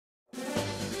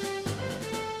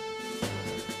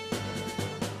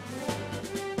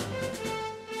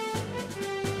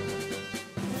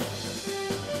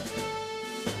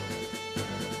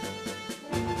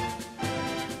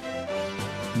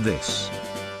This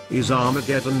is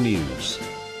Armageddon News.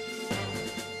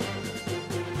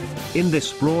 In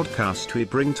this broadcast we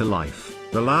bring to life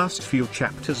the last few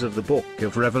chapters of the book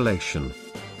of Revelation.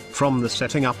 From the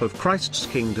setting up of Christ's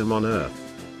kingdom on earth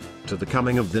to the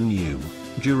coming of the New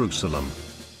Jerusalem.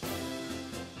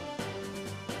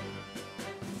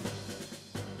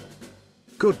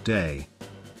 Good day.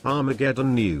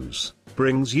 Armageddon News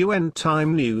brings you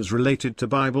end-time news related to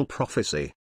Bible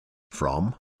prophecy.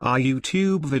 From our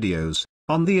YouTube videos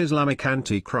on the Islamic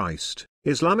Antichrist,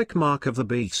 Islamic Mark of the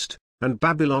Beast, and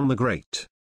Babylon the Great,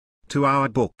 to our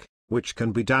book, which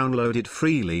can be downloaded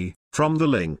freely from the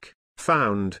link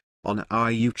found on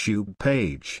our YouTube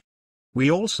page.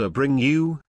 We also bring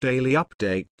you daily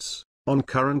updates on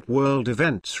current world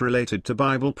events related to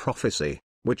Bible prophecy,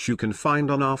 which you can find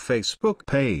on our Facebook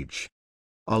page,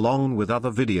 along with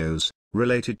other videos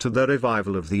related to the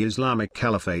revival of the Islamic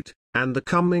Caliphate and the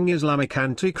coming Islamic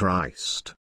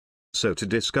Antichrist. So to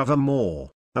discover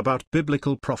more about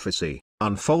biblical prophecy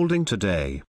unfolding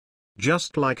today,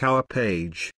 just like our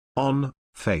page on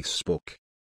Facebook.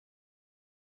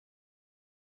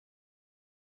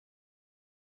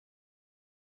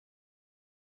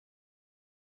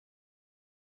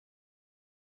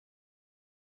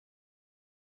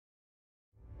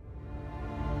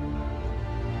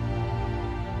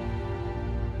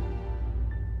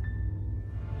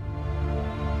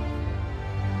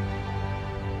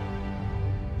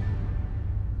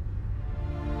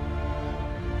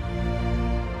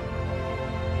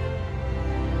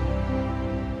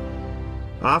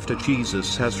 After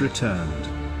Jesus has returned,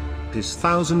 his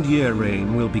 1,000-year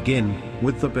reign will begin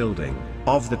with the building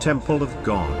of the temple of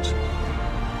God.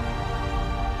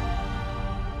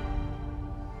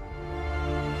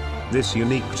 This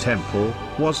unique temple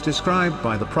was described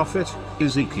by the prophet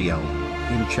Ezekiel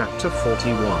in chapter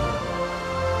 41.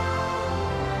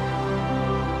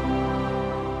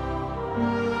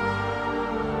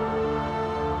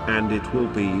 And it will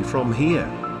be from here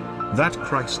that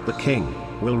Christ the King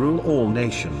will rule all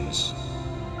nations.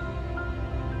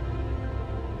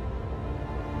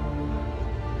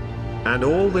 And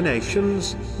all the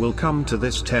nations will come to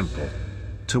this temple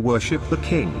to worship the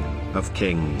King of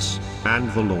Kings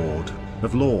and the Lord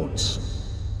of Lords.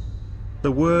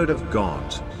 The Word of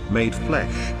God made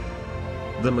flesh,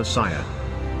 the Messiah.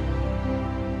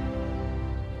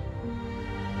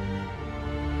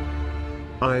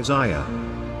 Isaiah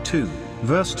 2,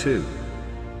 verse 2.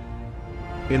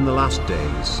 In the last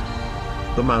days,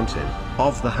 the mountain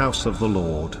of the house of the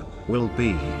Lord will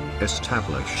be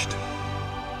established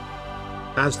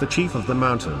as the chief of the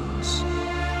mountains,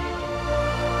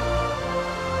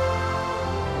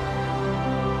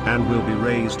 and will be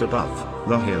raised above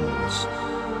the hills,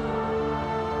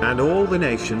 and all the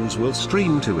nations will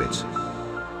stream to it,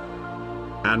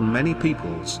 and many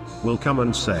peoples will come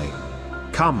and say,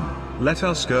 "Come, let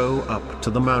us go up to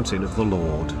the mountain of the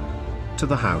Lord, to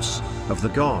the house of the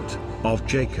God of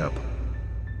Jacob,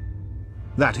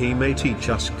 that he may teach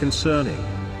us concerning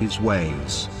his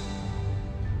ways,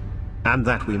 and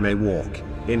that we may walk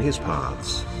in his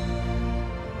paths.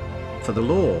 For the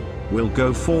law will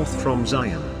go forth from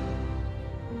Zion,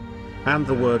 and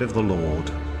the word of the Lord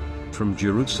from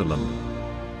Jerusalem.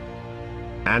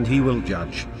 And he will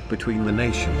judge between the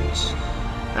nations,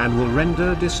 and will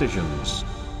render decisions."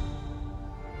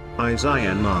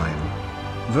 Isaiah 9,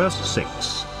 verse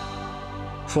 6.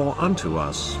 For unto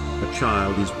us a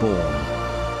child is born,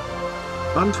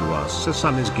 unto us a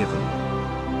son is given,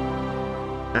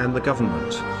 and the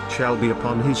government shall be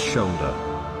upon his shoulder,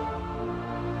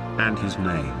 and his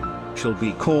name shall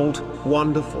be called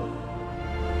Wonderful,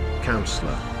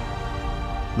 Counselor,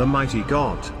 the Mighty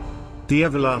God, the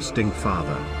Everlasting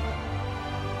Father,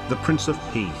 the Prince of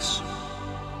Peace.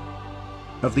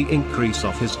 Of the increase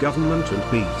of his government and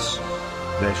peace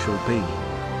there shall be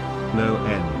no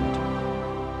end.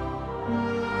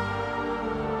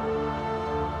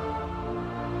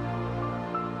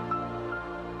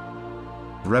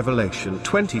 Revelation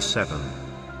 27.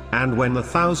 And when the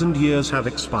 1,000 years have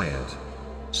expired,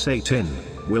 Satan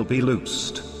will be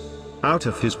loosed out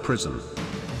of his prison.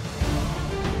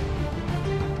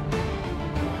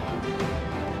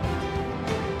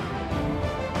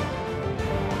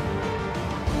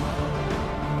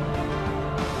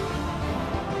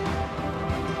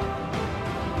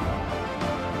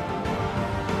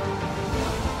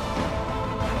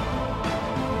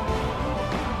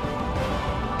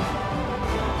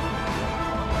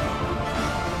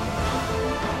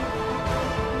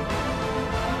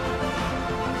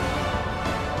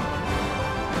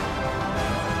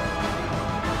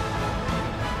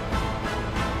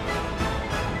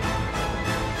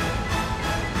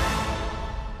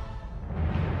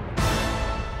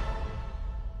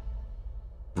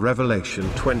 Revelation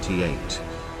 28.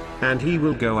 And he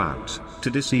will go out, to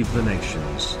deceive the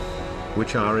nations,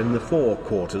 which are in the four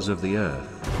quarters of the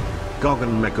earth, Gog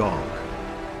and Magog,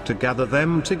 to gather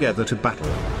them together to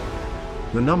battle.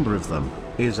 The number of them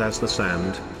is as the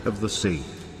sand of the sea.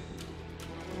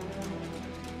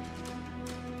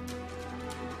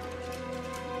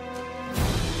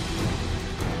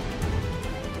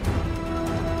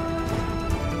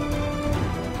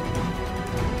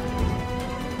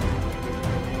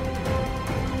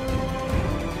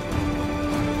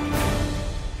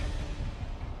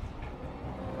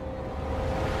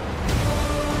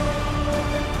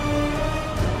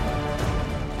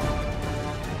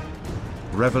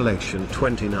 Revelation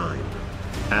 29.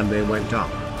 And they went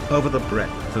up, over the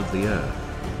breadth of the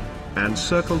earth, and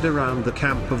circled around the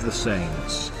camp of the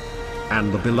saints,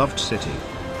 and the beloved city.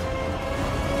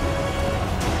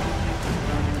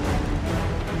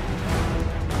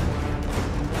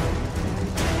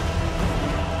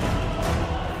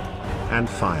 And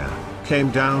fire came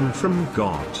down from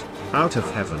God, out of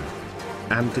heaven,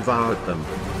 and devoured them.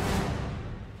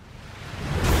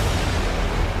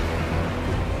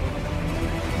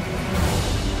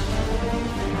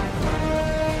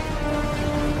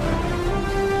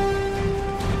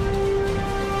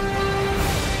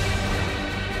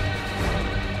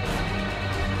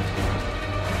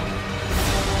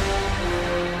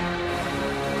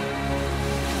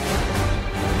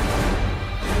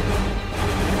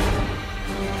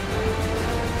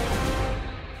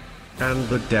 And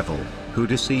the devil, who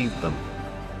deceived them,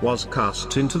 was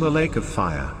cast into the lake of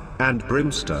fire and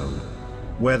brimstone,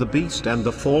 where the beast and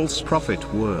the false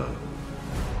prophet were.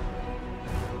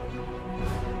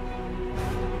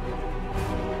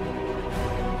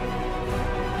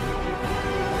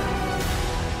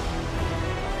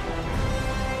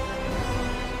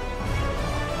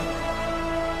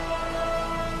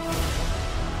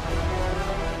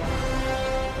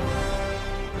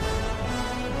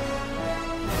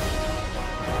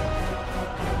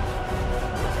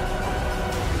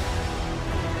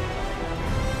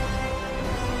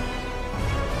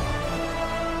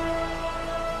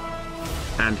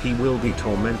 And he will be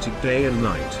tormented day and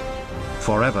night,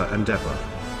 forever and ever.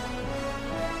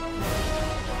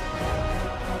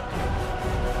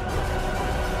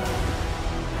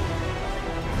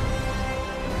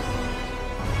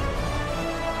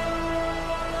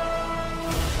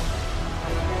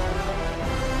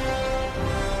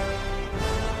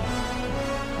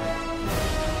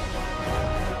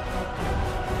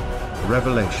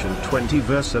 Revelation 20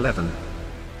 verse 11.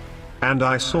 And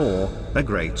I saw a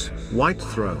great white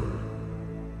throne,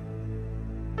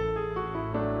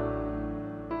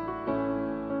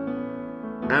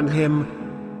 and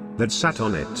him that sat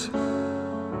on it,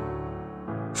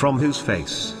 from whose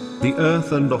face the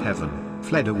earth and the heaven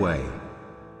fled away,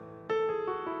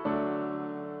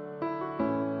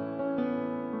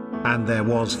 and there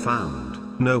was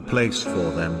found no place for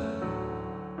them.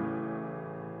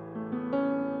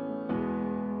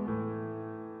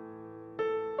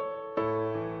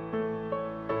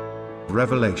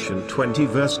 Revelation 20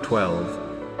 verse 12.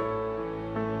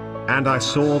 And I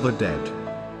saw the dead,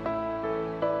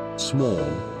 small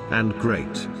and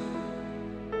great,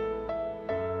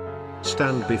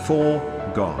 stand before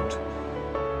God.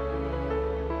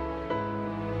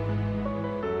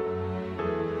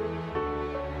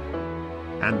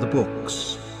 And the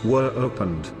books were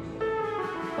opened.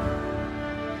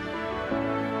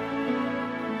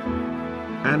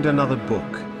 And another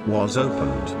book was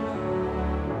opened,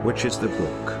 which is the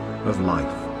book of life.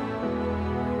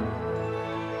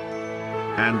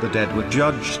 And the dead were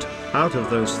judged out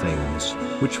of those things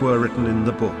which were written in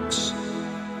the books,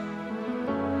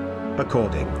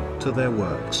 according to their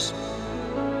works.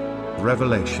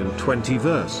 Revelation 20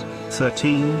 verse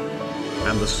 13.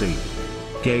 And the sea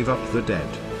gave up the dead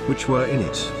which were in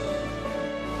it,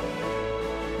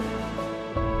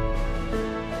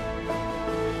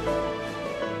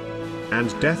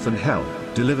 and death and hell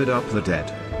delivered up the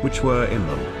dead which were in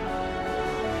them.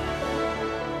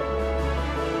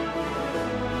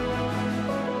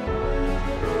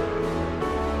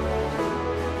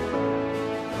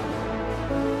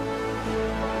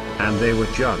 And they were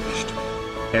judged,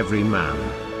 every man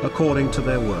according to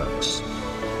their works.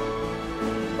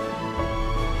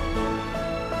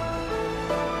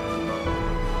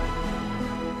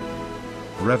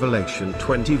 Revelation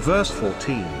 20 verse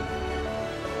 14.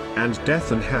 And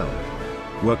death and hell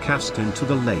were cast into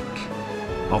the lake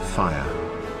of fire.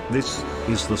 This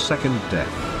is the second death.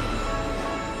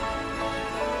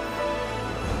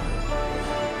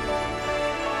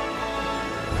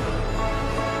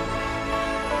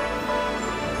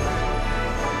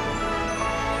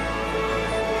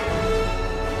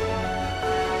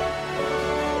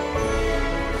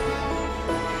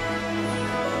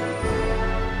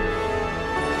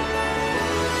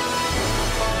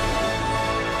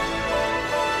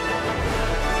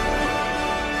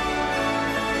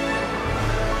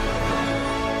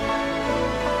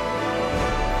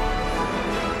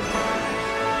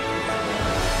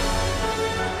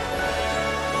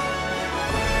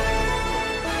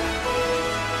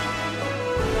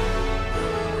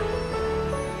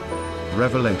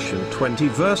 Revelation 20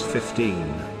 verse 15.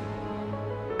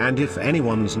 And if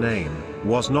anyone's name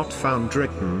was not found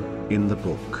written in the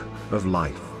book of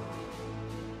life,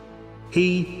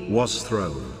 he was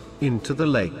thrown into the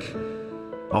lake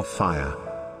of fire.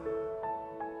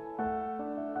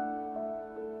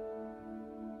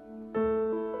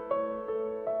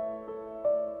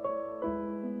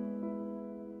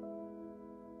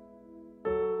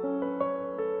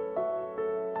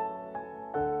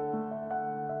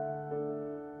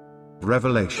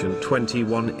 Revelation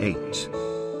 21:8.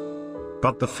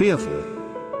 But the fearful,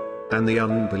 and the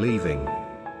unbelieving,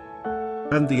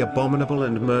 and the abominable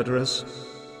and murderers,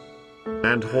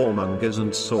 and whoremongers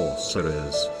and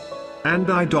sorcerers, and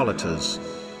idolaters,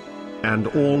 and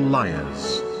all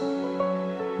liars,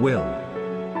 will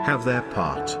have their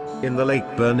part in the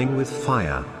lake burning with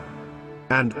fire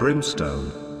and brimstone,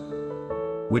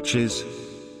 which is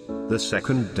the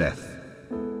second death.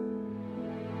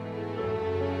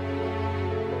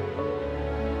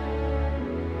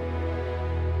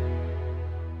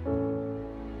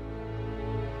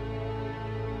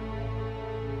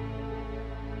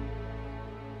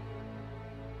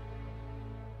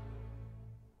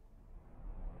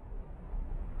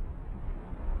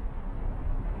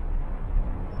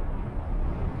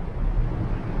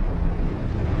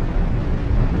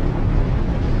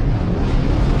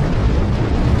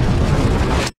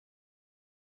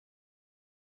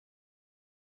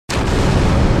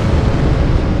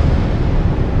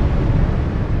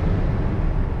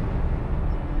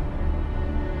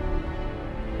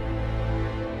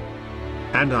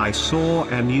 And I saw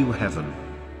a new heaven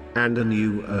and a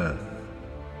new earth.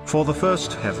 For the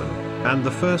first heaven and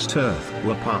the first earth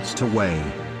were passed away,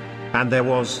 and there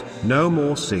was no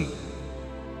more sea.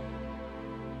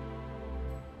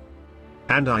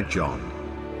 And I, John,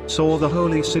 saw the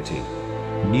holy city,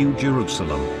 New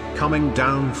Jerusalem, coming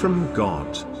down from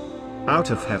God, out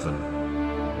of heaven,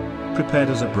 prepared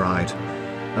as a bride,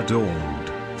 adorned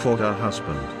for her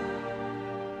husband.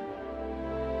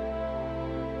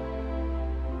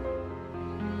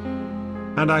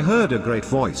 And I heard a great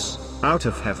voice out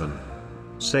of heaven,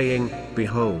 saying,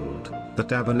 Behold, the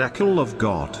tabernacle of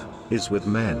God is with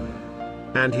men,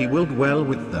 and he will dwell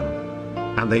with them,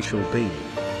 and they shall be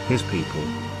his people,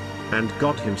 and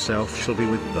God himself shall be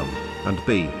with them, and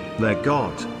be their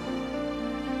God.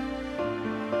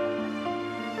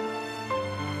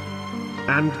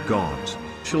 And God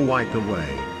shall wipe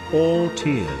away all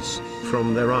tears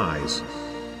from their eyes.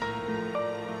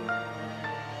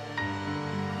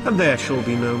 And there shall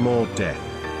be no more death,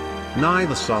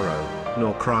 neither sorrow,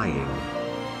 nor crying,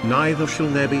 neither shall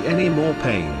there be any more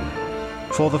pain,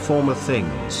 for the former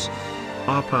things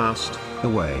are passed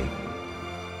away.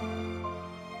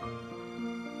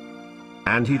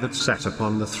 And he that sat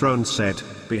upon the throne said,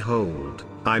 Behold,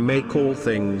 I make all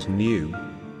things new.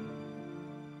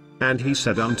 And he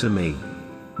said unto me,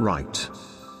 Write,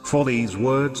 for these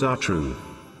words are true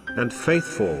and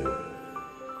faithful.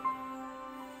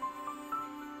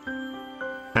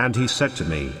 And he said to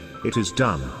me, It is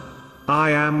done.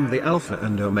 I am the Alpha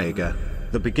and Omega,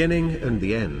 the beginning and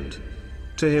the end.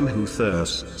 To him who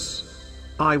thirsts,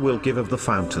 I will give of the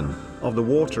fountain of the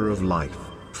water of life,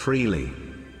 freely.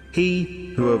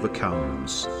 He who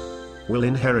overcomes will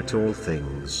inherit all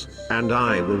things, and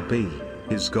I will be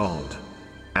his God,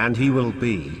 and he will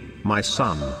be my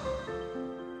son.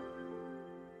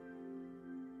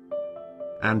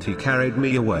 And he carried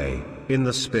me away in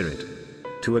the Spirit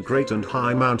to a great and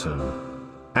high mountain,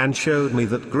 and showed me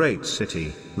that great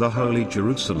city, the holy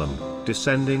Jerusalem,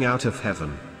 descending out of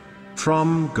heaven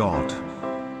from God,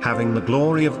 having the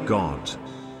glory of God.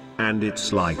 And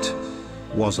its light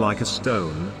was like a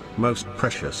stone, most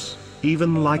precious,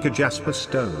 even like a jasper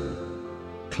stone,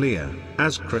 clear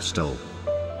as crystal.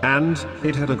 And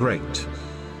it had a great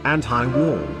and high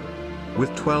wall,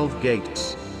 with 12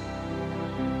 gates.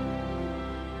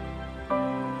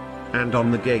 And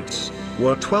on the gates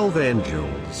were 12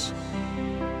 angels.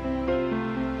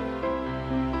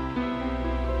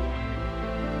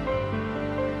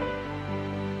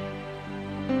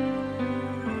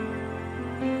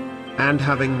 And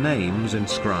having names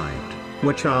inscribed,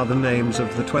 which are the names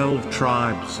of the 12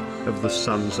 tribes of the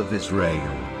sons of Israel.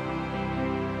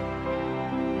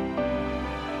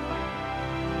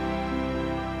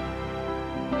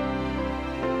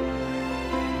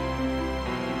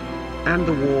 And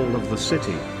the wall of the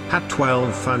city had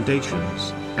 12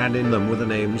 foundations, and in them were the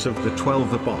names of the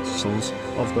 12 apostles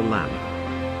of the Lamb.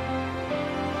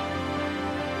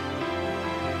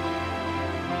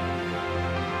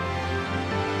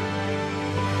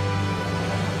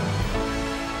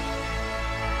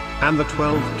 And the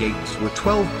 12 gates were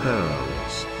 12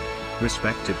 pearls,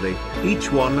 respectively.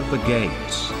 Each one of the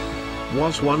gates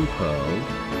was one pearl.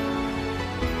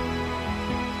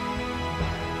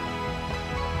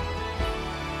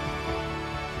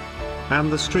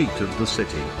 And the street of the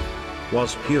city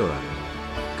was pure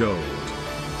gold,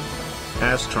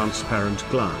 as transparent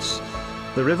glass,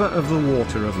 the river of the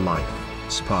water of life,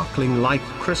 sparkling like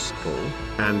crystal,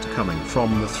 and coming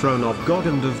from the throne of God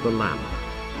and of the Lamb,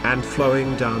 and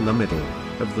flowing down the middle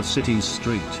of the city's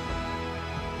street.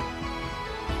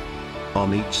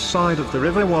 On each side of the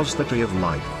river was the tree of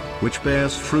life, which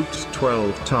bears fruit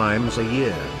 12 times a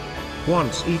year,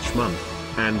 once each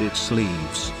month, and its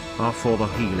leaves are for the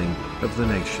healing of the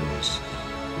nations.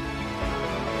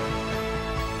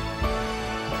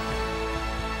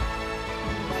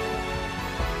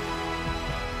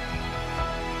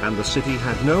 And the city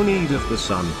had no need of the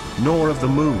sun, nor of the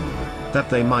moon, that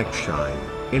they might shine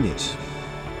in it.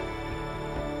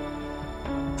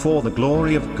 For the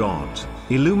glory of God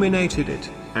illuminated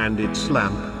it, and its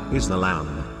lamp is the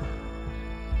Lamb.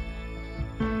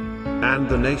 And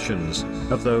the nations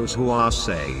of those who are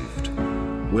saved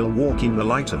will walk in the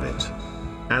light of it,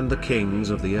 and the kings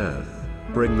of the earth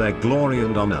bring their glory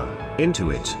and honor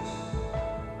into it.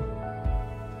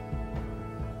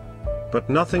 But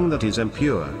nothing that is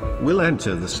impure will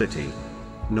enter the city,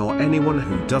 nor anyone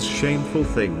who does shameful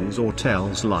things or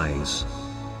tells lies.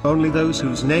 Only those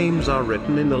whose names are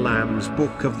written in the Lamb's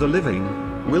book of the living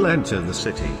will enter the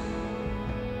city.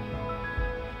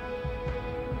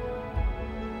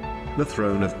 The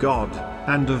throne of God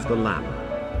and of the Lamb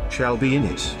shall be in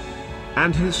it,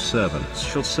 and his servants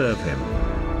shall serve him,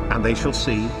 and they shall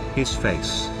see his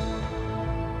face.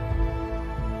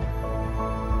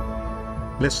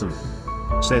 Listen,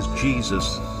 says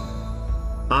Jesus,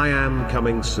 I am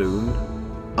coming soon.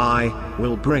 I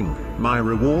will bring my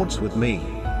rewards with me,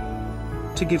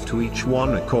 to give to each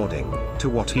one according to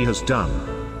what he has done.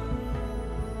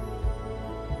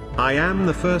 I am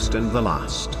the first and the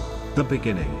last, the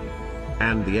beginning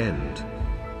and the end.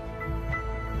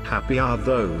 Happy are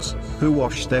those who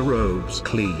wash their robes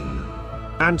clean,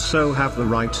 and so have the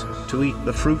right to eat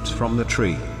the fruit from the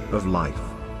tree of life,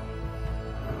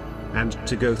 and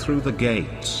to go through the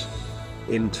gates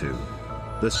into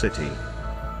the city.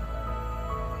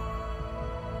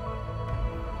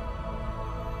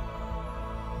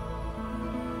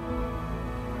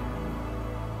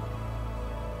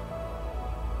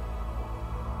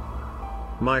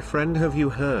 My friend, have you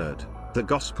heard the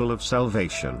gospel of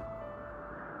salvation?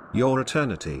 Your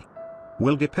eternity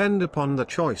will depend upon the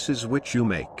choices which you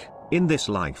make in this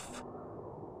life.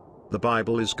 The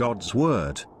Bible is God's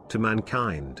word to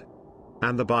mankind.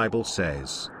 And the Bible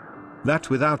says that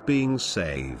without being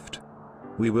saved,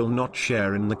 we will not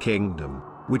share in the kingdom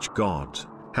which God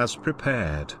has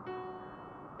prepared.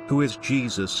 Who is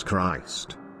Jesus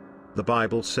Christ? The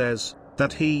Bible says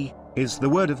that he is the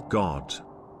Word of God.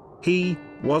 He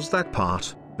was that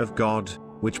part of God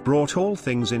which brought all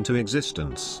things into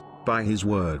existence by his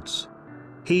words.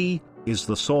 He is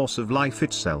the source of life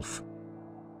itself.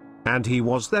 And he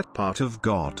was that part of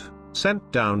God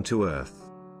sent down to earth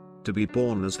to be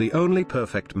born as the only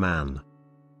perfect man,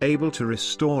 able to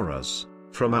restore us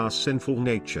from our sinful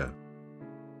nature.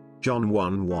 John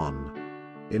 1:1.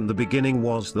 In the beginning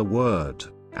was the Word,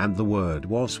 and the Word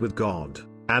was with God,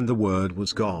 and the Word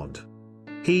was God.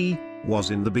 He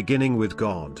was in the beginning with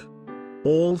God.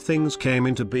 All things came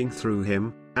into being through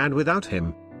him, and without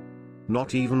him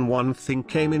not even one thing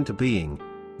came into being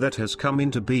that has come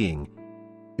into being.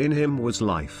 In him was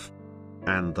life,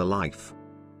 and the life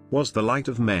was the light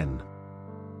of men.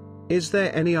 Is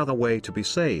there any other way to be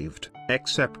saved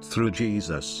except through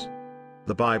Jesus?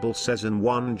 The Bible says in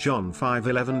 1 John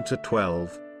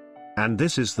 5:11-12, and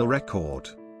this is the record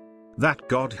that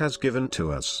God has given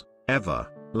to us,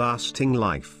 everlasting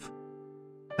life.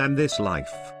 And this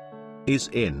life is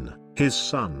in his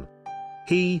Son.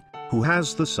 He who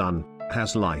has the Son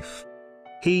has life.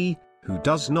 He who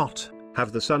does not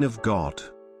have the Son of God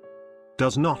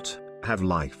does not have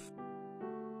life.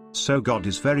 So God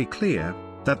is very clear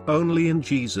that only in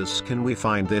Jesus can we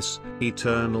find this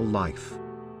eternal life,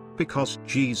 because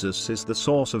Jesus is the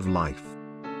source of life.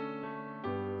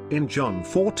 In John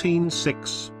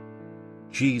 14:6,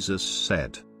 Jesus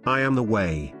said, I am the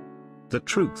way, the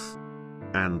truth,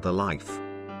 and the life.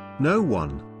 No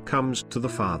one comes to the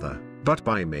Father but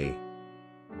by me.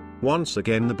 Once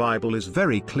again, the Bible is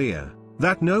very clear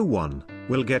that no one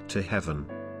will get to heaven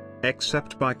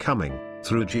except by coming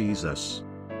through Jesus.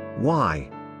 Why?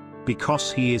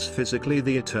 Because he is physically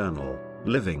the eternal,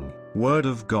 living Word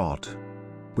of God,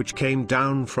 which came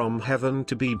down from heaven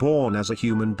to be born as a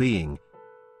human being.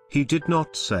 He did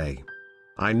not say,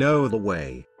 I know the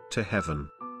way to heaven.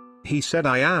 He said,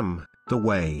 I am the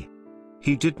way.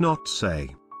 He did not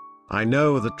say, I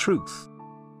know the truth.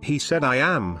 He said, I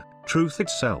am truth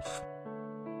itself.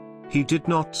 He did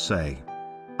not say,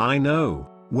 I know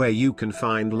where you can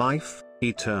find life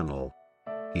eternal.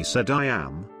 He said, I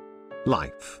am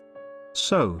life.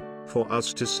 So, for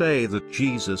us to say that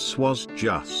Jesus was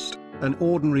just an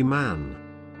ordinary man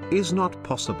is not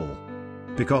possible,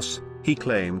 because he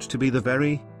claimed to be the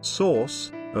very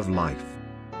source of life.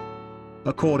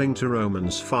 According to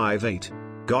Romans 5:8,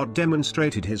 God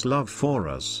demonstrated his love for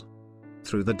us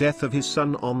through the death of his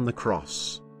Son on the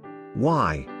cross.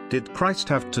 Why did Christ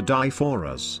have to die for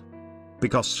us?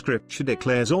 Because Scripture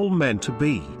declares all men to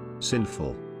be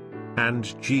sinful.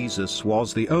 And Jesus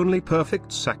was the only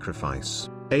perfect sacrifice,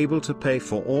 able to pay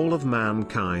for all of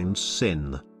mankind's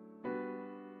sin.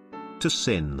 To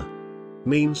sin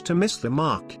means to miss the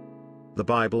mark. The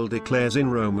Bible declares in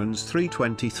Romans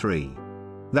 3:23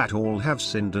 that all have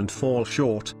sinned and fall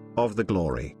short of the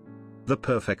glory, the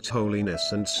perfect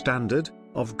holiness and standard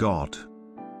of God.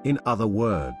 In other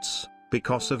words,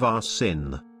 because of our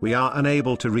sin, we are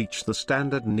unable to reach the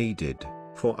standard needed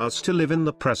for us to live in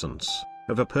the presence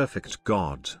of a perfect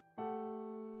God.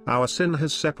 Our sin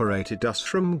has separated us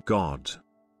from God.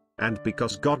 And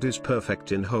because God is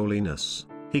perfect in holiness,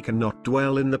 he cannot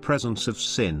dwell in the presence of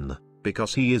sin,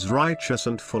 because he is righteous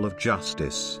and full of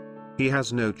justice. He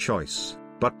has no choice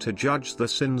but to judge the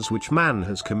sins which man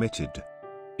has committed.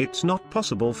 It's not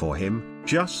possible for him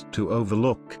just to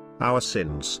overlook our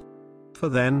sins, for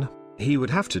then he would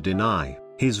have to deny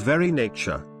his very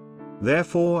nature.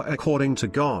 Therefore, according to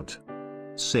God,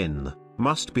 sin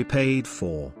must be paid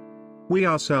for. We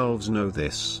ourselves know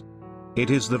this. It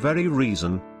is the very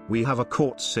reason we have a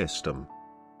court system.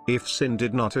 If sin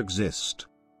did not exist,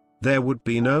 there would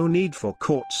be no need for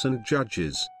courts and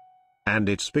judges. And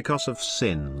it's because of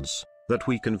sins that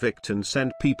we convict and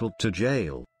send people to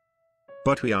jail.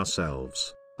 But we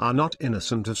ourselves are not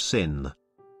innocent of sin.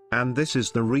 And this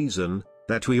is the reason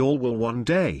that we all will one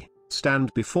day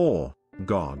stand before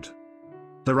God,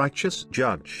 the righteous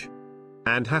judge,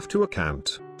 and have to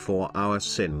account for our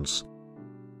sins.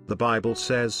 The Bible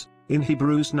says, in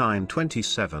Hebrews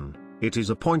 9:27, it is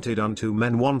appointed unto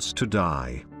men once to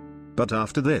die, but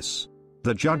after this,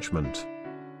 the judgment.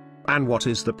 And what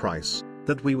is the price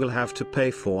that we will have to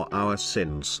pay for our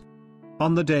sins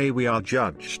on the day we are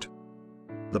judged?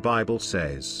 The Bible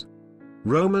says,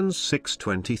 Romans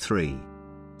 6:23,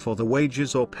 for the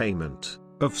wages or payment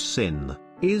of sin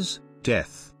is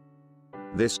death.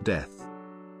 This death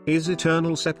is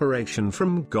eternal separation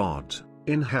from God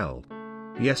in hell.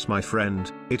 Yes, my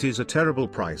friend, it is a terrible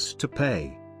price to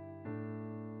pay.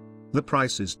 The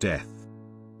price is death.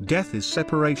 Death is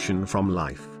separation from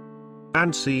life.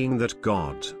 And seeing that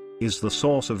God is the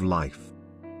source of life,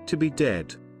 to be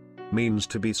dead means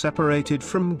to be separated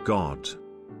from God.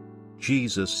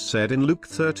 Jesus said in Luke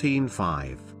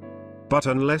 13:5, but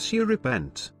unless you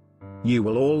repent, you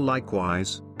will all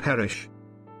likewise perish.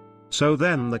 So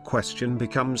then the question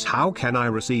becomes, how can I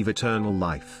receive eternal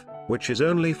life, which is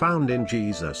only found in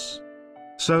Jesus,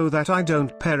 so that I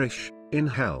don't perish in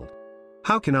hell?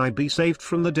 How can I be saved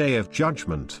from the day of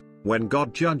judgment, when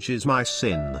God judges my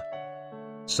sin?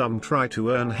 Some try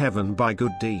to earn heaven by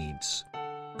good deeds.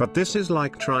 But this is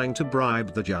like trying to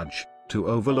bribe the judge to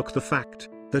overlook the fact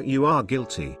that you are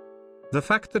guilty. The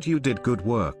fact that you did good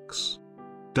works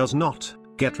does not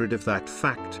get rid of that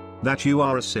fact that you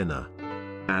are a sinner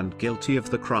and guilty of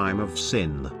the crime of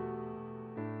sin.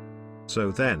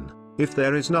 So then, if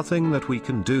there is nothing that we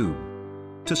can do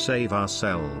to save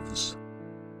ourselves,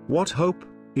 what hope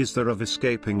is there of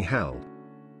escaping hell?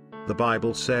 The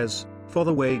Bible says, for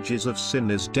the wages of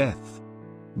sin is death.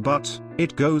 But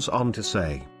it goes on to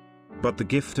say, but the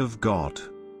gift of God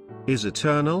is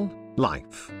eternal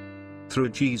life through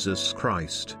Jesus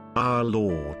Christ, our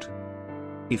Lord.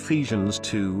 Ephesians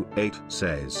 2:8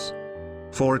 says,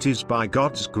 for it is by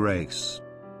God's grace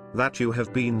that you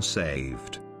have been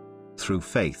saved through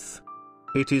faith.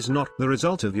 It is not the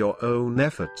result of your own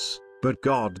efforts, but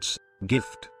God's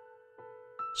gift,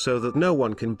 so that no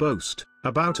one can boast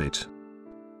about it.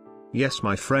 Yes,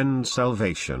 my friend,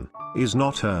 salvation is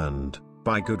not earned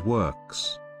by good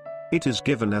works. It is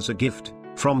given as a gift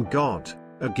from God,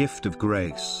 a gift of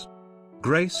grace.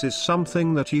 Grace is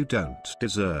something that you don't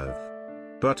deserve,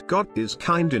 but God is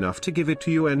kind enough to give it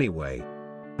to you anyway.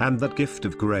 And that gift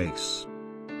of grace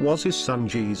was his Son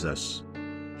Jesus.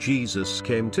 Jesus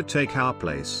came to take our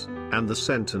place, and the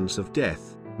sentence of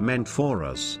death meant for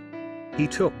us. He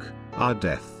took our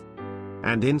death,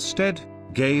 and instead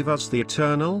gave us the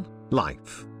eternal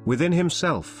life within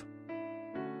himself.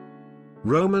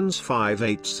 Romans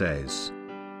 5:8 says,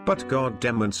 But God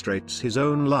demonstrates his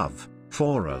own love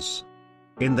for us,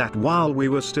 in that while we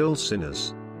were still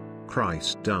sinners,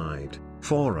 Christ died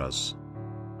for us.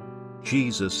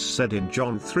 Jesus said in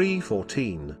John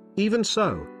 3:14, "Even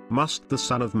so, must the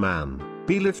Son of Man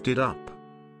be lifted up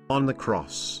on the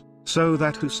cross, so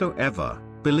that whosoever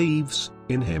believes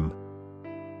in him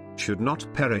should not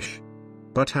perish,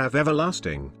 but have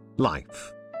everlasting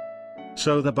life."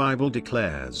 So the Bible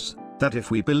declares that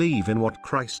if we believe in what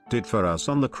Christ did for us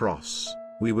on the cross,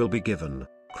 we will be given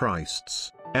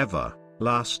Christ's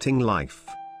everlasting life.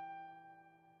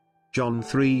 John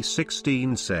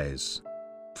 3:16 says,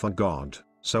 "For God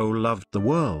so loved the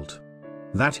world,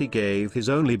 that he gave his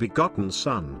only begotten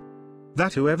Son,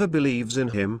 that whoever believes in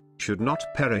him should not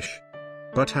perish,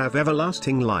 but have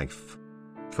everlasting life.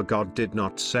 For God did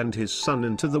not send his Son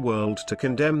into the world to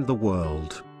condemn the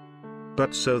world,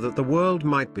 but so that the world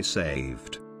might be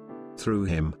saved through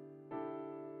him.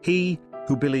 He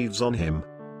who believes on him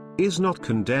is not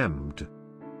condemned,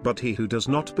 but he who does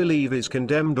not believe is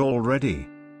condemned already,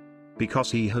 because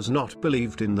he has not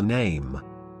believed in the name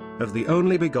of the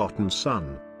only begotten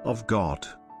Son of God."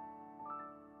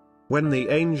 When the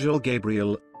angel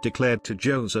Gabriel declared to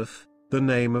Joseph the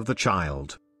name of the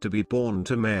child to be born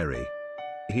to Mary,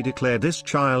 he declared this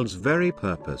child's very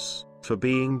purpose for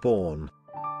being born.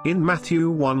 In Matthew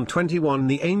 1:21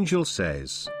 the angel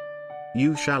says,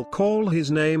 "You shall call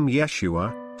his name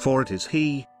Yeshua, for it is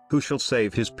he who shall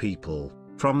save his people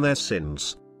from their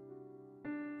sins."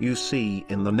 You see,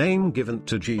 in the name given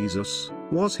to Jesus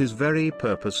was his very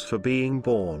purpose for being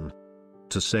born,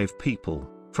 to save people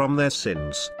from their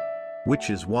sins, which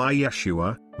is why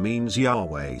Yeshua means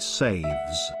Yahweh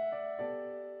saves.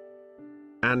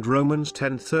 And Romans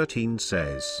 10:13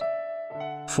 says,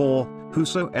 "For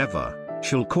whosoever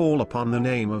shall call upon the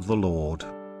name of the Lord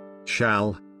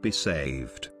shall be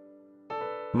saved."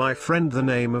 My friend, the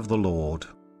name of the Lord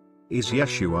is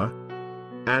Yeshua,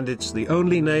 and it's the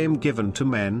only name given to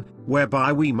men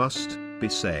whereby we must be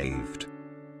saved.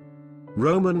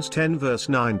 Romans 10 verse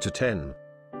 9 to 10.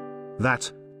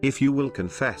 That, if you will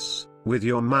confess with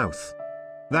your mouth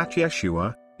that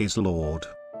Yeshua is Lord,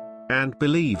 and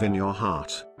believe in your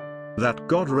heart that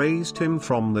God raised him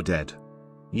from the dead,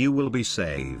 you will be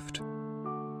saved.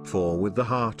 For with the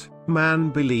heart man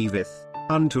believeth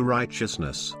unto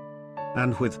righteousness,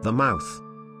 and with the mouth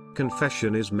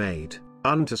confession is made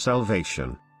unto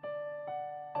salvation.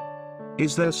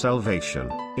 Is there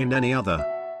salvation in any other?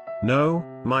 No,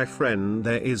 my friend,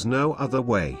 there is no other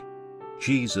way.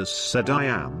 Jesus said, "I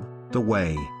am the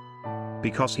way,"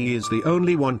 because he is the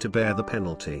only one to bear the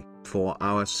penalty for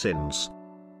our sins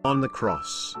on the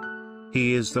cross.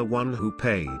 He is the one who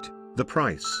paid the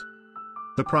price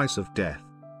of death.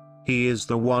 He is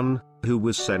the one who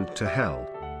was sent to hell,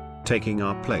 taking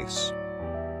our place.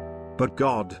 But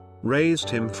God raised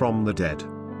him from the dead,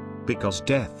 because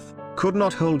death could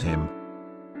not hold him.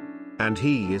 And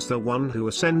he is the one who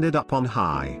ascended up on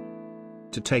high,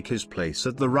 to take his place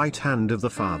at the right hand of the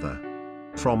Father,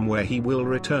 from where he will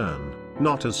return,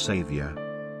 not as Savior,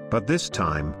 but this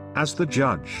time as the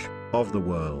Judge of the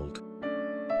world.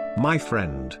 My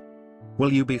friend,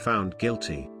 will you be found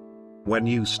guilty when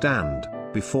you stand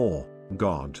before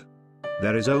God?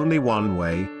 There is only one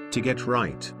way to get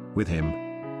right with him,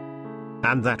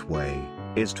 and that way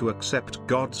is to accept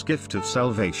God's gift of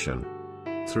salvation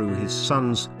through his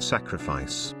Son's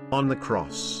sacrifice on the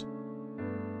cross.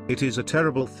 It is a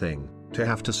terrible thing to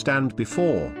have to stand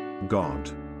before God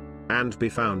and be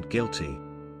found guilty.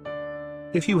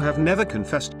 If you have never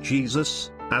confessed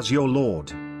Jesus as your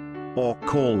Lord, or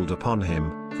called upon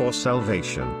him for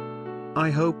salvation, I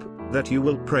hope that you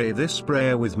will pray this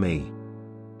prayer with me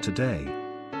today.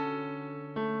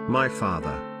 My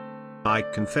Father, I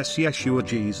confess Yeshua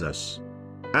Jesus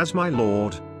as my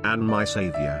Lord and my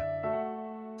Savior.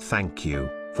 Thank you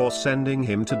for sending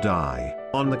him to die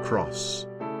on the cross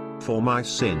for my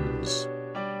sins.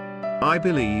 I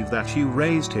believe that you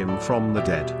raised him from the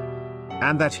dead,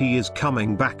 and that he is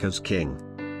coming back as King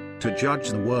to judge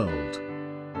the world.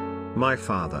 My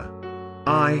Father,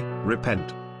 I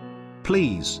repent.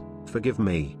 Please forgive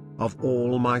me of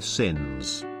all my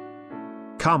sins.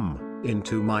 Come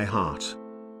into my heart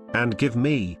and give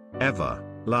me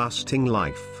everlasting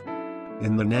life.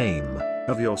 In the name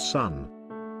of your Son,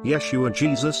 Yeshua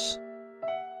Jesus.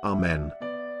 Amen.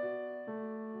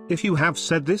 If you have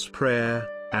said this prayer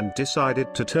and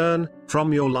decided to turn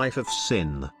from your life of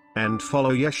sin and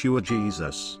follow Yeshua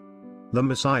Jesus, the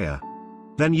Messiah,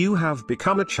 then you have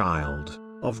become a child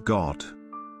of God.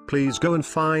 Please go and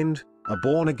find a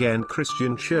born-again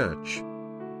Christian church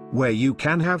where you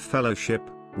can have fellowship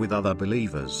with other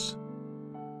believers.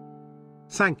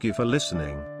 Thank you for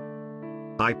listening.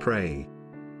 I pray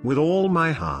with all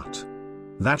my heart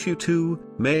that you too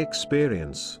may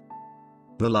experience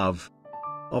the love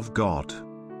of God.